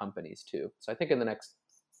easier for companies too. So I think in the next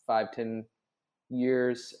 5-10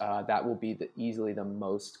 years, that will be easily the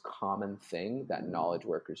most common thing that knowledge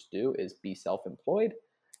workers do is be self-employed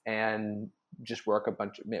and just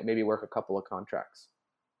maybe work a couple of contracts.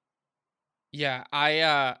 Yeah,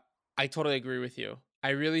 I totally agree with you. I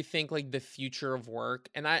really think like the future of work,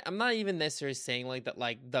 and I'm not even necessarily saying like that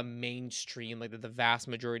like the mainstream, like that the vast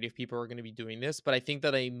majority of people are going to be doing this, but I think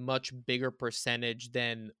that a much bigger percentage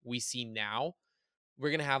than we see now, we're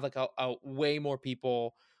going to have like a way more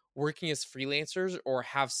people working as freelancers or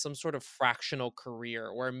have some sort of fractional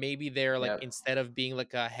career where maybe they're like Yep. instead of being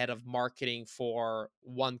like a head of marketing for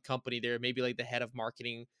one company, they're maybe like the head of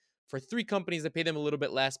marketing for three companies that pay them a little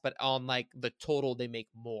bit less, but on like the total they make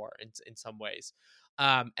more in some ways.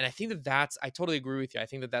 And I think I totally agree with you. I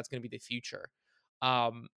think that that's going to be the future.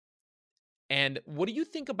 Um, and what do you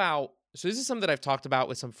think about? So this is something that I've talked about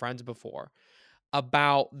with some friends before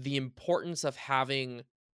about the importance of having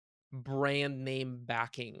brand name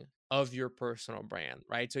backing of your personal brand,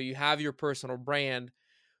 right? So you have your personal brand,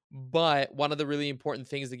 but one of the really important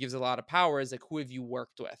things that gives a lot of power is like who have you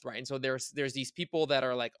worked with, right? And so there's these people that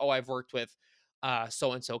are like, oh, I've worked with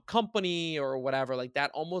so and so company or whatever. Like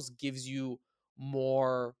that almost gives you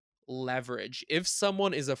more leverage. If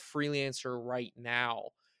someone is a freelancer right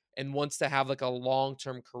now and wants to have like a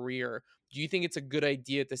long-term career, do you think it's a good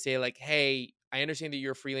idea to say like, hey, I understand that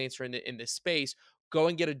you're a freelancer in this space, go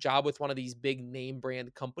and get a job with one of these big name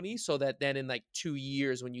brand companies so that then in like 2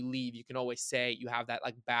 years when you leave, you can always say you have that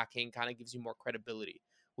like backing, kind of gives you more credibility.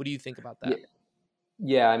 What do you think about Yeah, that?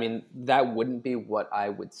 yeah. I mean, that wouldn't be what I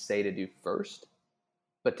would say to do first,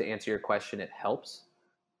 but to answer your question, it helps.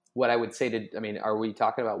 what I would say I mean, are we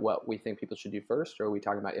talking about what we think people should do first, or are we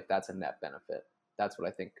talking about if that's a net benefit? That's what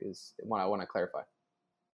I think is what I want to clarify.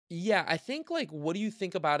 Yeah, I think like what do you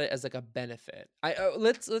think about it as like a benefit?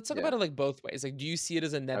 Let's talk Yeah. about it like both ways. Like do you see it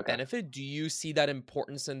as a net Okay. benefit? Do you see that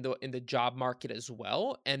importance in the job market as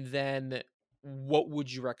well? And then what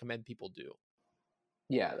would you recommend people do?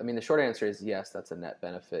 Yeah. I mean, the short answer is yes, that's a net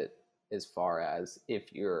benefit as far as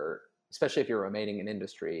if you're, especially if you're remaining in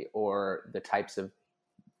industry or the types of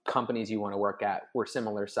companies you want to work at were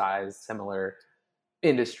similar size, similar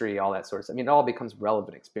industry, all that sort of stuff. I mean, it all becomes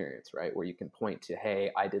relevant experience, right? Where you can point to,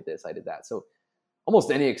 hey, I did this, I did that. So almost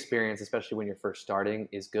any experience, especially when you're first starting,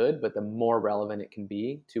 is good, but the more relevant it can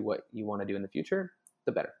be to what you want to do in the future,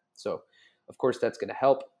 the better. So, of course, that's going to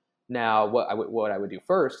help. Now, what I would do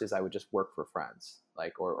first is I would just work for friends,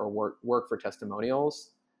 like or work for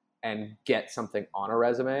testimonials, and get something on a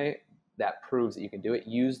resume that proves that you can do it.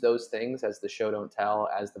 Use those things as the show don't tell,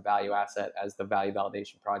 as the value asset, as the value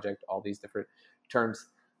validation project, all these different terms.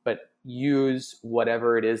 But use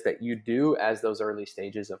whatever it is that you do as those early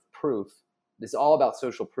stages of proof. This is all about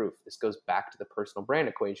social proof. This goes back to the personal brand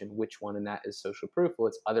equation. Which one in that is social proof? Well,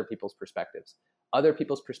 it's other people's perspectives. Other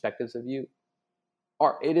people's perspectives of you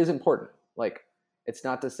it is important. Like, it's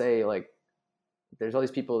not to say like there's all these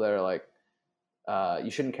people that are like, you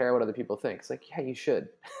shouldn't care what other people think. It's like, yeah, you should.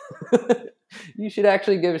 You should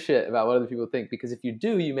actually give a shit about what other people think, because if you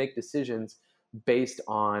do, you make decisions based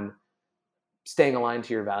on staying aligned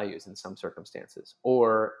to your values in some circumstances,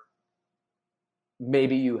 or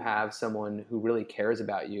maybe you have someone who really cares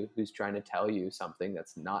about you who's trying to tell you something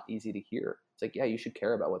that's not easy to hear. It's like, yeah, you should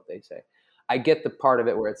care about what they say. I get the part of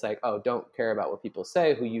it where it's like, oh, don't care about what people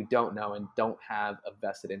say who you don't know and don't have a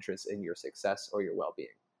vested interest in your success or your well-being.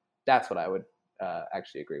 That's what I would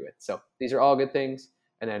actually agree with. So these are all good things.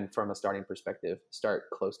 And then from a starting perspective, start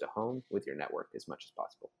close to home with your network as much as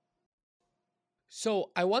possible.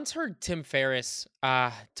 So I once heard Tim Ferriss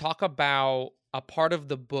talk about a part of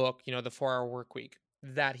the book, the 4 Hour Work Week,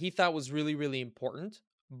 that he thought was really, really important,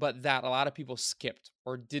 but that a lot of people skipped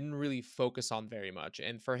or didn't really focus on very much.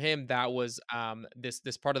 And for him, that was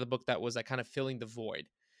this part of the book that was like kind of filling the void.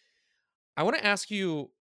 I want to ask you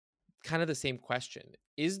kind of the same question.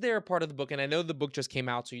 Is there a part of the book, and I know the book just came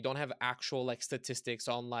out, so you don't have actual like statistics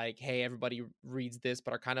on like, hey, everybody reads this,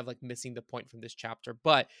 but are kind of like missing the point from this chapter.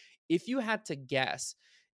 But if you had to guess,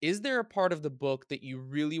 is there a part of the book that you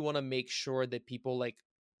really want to make sure that people like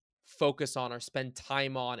focus on or spend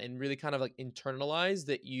time on and really kind of like internalize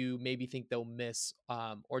that you maybe think they'll miss,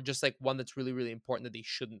 or just like one that's really, really important that they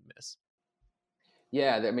shouldn't miss?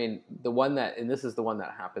 Yeah, I mean, the one that, and this is the one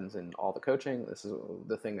that happens in all the coaching. This is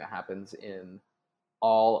the thing that happens in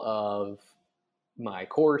all of my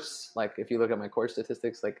course. Like, if you look at my course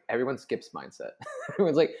statistics, like everyone skips mindset.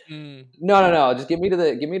 Everyone's like, Mm. no, just give me to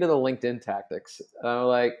the LinkedIn tactics. And I'm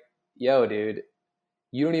like, yo, dude,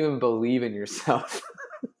 you don't even believe in yourself.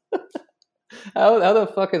 How the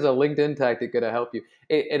fuck is a LinkedIn tactic going to help you?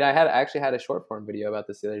 And I actually had a short form video about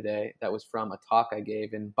this the other day that was from a talk I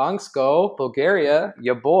gave in Bansko, Bulgaria.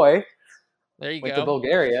 Your boy There you went to go.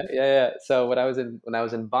 Bulgaria. Yeah. So when I was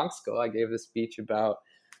in Bansko, I gave this speech about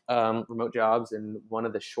remote jobs, and one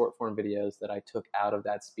of the short form videos that I took out of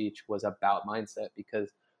that speech was about mindset,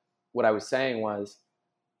 because what I was saying was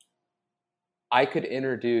I could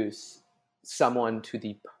introduce someone to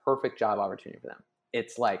the perfect job opportunity for them.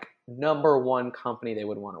 It's like number one company they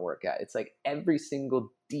would want to work at. It's like every single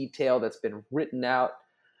detail that's been written out,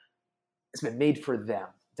 it's been made for them.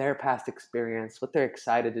 Their past experience, what they're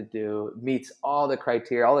excited to do, meets all the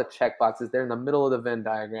criteria, all the check boxes. They're in the middle of the Venn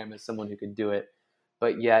diagram as someone who can do it,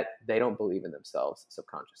 but yet they don't believe in themselves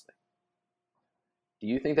subconsciously. Do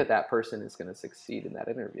you think that that person is going to succeed in that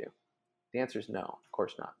interview? The answer is no, of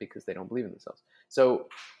course not, because they don't believe in themselves. So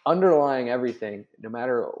underlying everything, no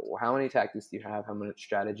matter how many tactics you have, how much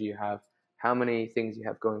strategy you have, how many things you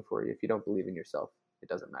have going for you, if you don't believe in yourself, it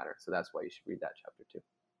doesn't matter. So that's why you should read that chapter too.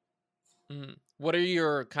 Mhm. What are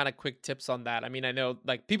your kind of quick tips on that? I mean, I know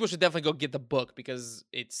like people should definitely go get the book because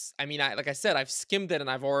it's, I mean, like I said, I've skimmed it and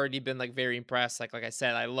I've already been like very impressed. Like I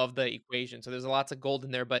said, I love the equation. So there's lots of gold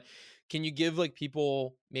in there, but can you give like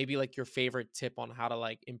people maybe like your favorite tip on how to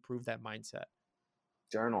like improve that mindset?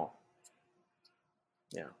 Journal.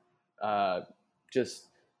 Yeah. Just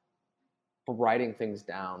writing things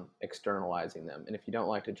down, externalizing them. And if you don't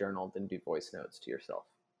like to journal, then do voice notes to yourself.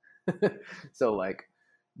 So like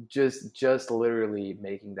just literally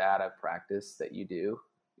making that a practice that you do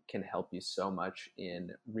can help you so much in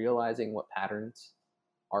realizing what patterns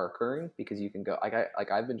are occurring, because you can go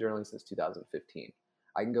I've been journaling since 2015.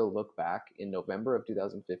 I can go look back in November of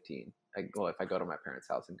 2015. If I go to my parents'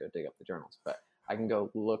 house and go dig up the journals, but I can go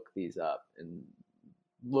look these up and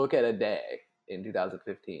look at a day in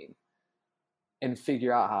 2015 and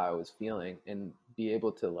figure out how I was feeling and be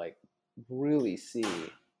able to like really see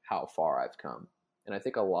how far I've come. And I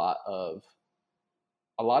think a lot of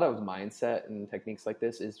mindset and techniques like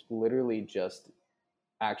this is literally just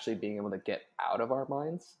actually being able to get out of our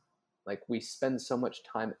minds. Like we spend so much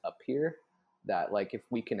time up here that like if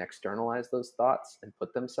we can externalize those thoughts and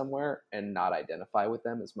put them somewhere and not identify with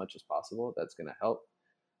them as much as possible, that's going to help.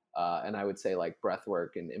 And I would say like breath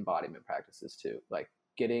work and embodiment practices too, like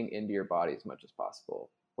getting into your body as much as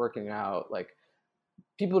possible, working out. Like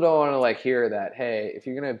people don't want to like hear that, hey, if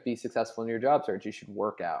you're going to be successful in your job search, you should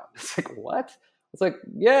work out. It's like, what? It's like,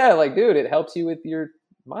 yeah, like, dude, it helps you with your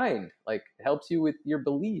mind. Like it helps you with your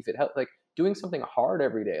belief. It helps like doing something hard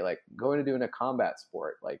every day, like going to doing a combat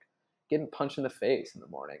sport, like getting punched in the face in the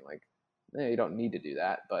morning. Like, you don't need to do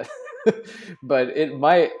that, but, but it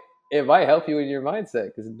might help you in your mindset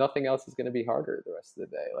because nothing else is going to be harder the rest of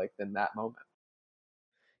the day, like than that moment.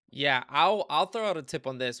 Yeah, I'll throw out a tip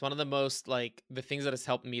on this. One of the most like the things that has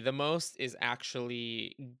helped me the most is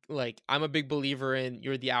actually like I'm a big believer in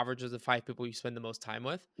you're the average of the 5 people you spend the most time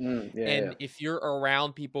with. Yeah, yeah, And if you're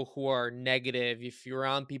around people who are negative, if you're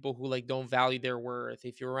around people who like don't value their worth,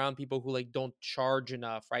 if you're around people who like don't charge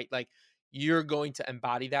enough, right? Like you're going to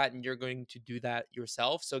embody that and you're going to do that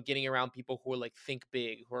yourself. So getting around people who are like think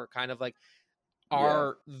big, who are kind of like yeah.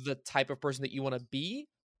 are the type of person that you want to be,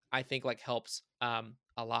 I think like helps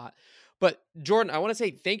a lot. But Jordan, I want to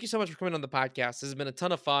say thank you so much for coming on the podcast. This has been a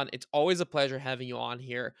ton of fun. It's always a pleasure having you on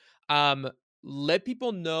here. Um let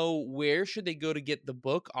people know where should they go to get the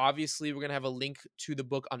book. Obviously, we're going to have a link to the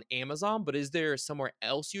book on Amazon, but is there somewhere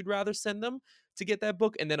else you'd rather send them to get that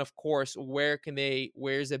book? And then of course, where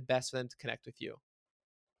is it best for them to connect with you?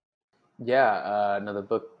 Yeah, no,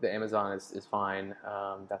 the Amazon is fine.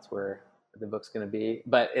 That's where the book's going to be.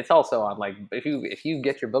 But it's also on like if you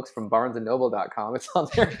get your books from BarnesandNoble.com, it's on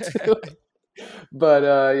there too. But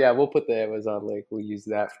yeah, we'll put the Amazon link. We'll use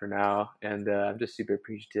that for now. And I'm just super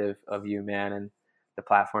appreciative of you, man, and the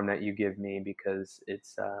platform that you give me because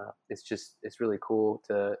it's really cool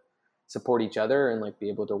to support each other and like be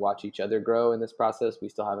able to watch each other grow in this process. We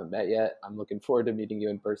still haven't met yet. I'm looking forward to meeting you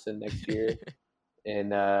in person next year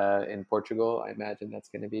in Portugal. I imagine that's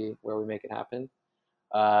going to be where we make it happen.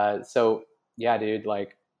 So yeah, dude,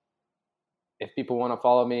 like if people want to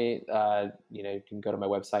follow me, you can go to my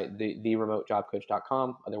website,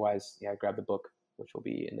 theremotejobcoach.com. Otherwise, yeah, grab the book, which will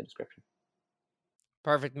be in the description.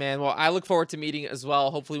 Perfect, man. Well, I look forward to meeting as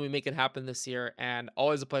well. Hopefully, we make it happen this year. And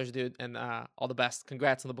always a pleasure, dude. And all the best.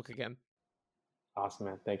 Congrats on the book again. Awesome,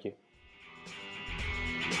 man. Thank you.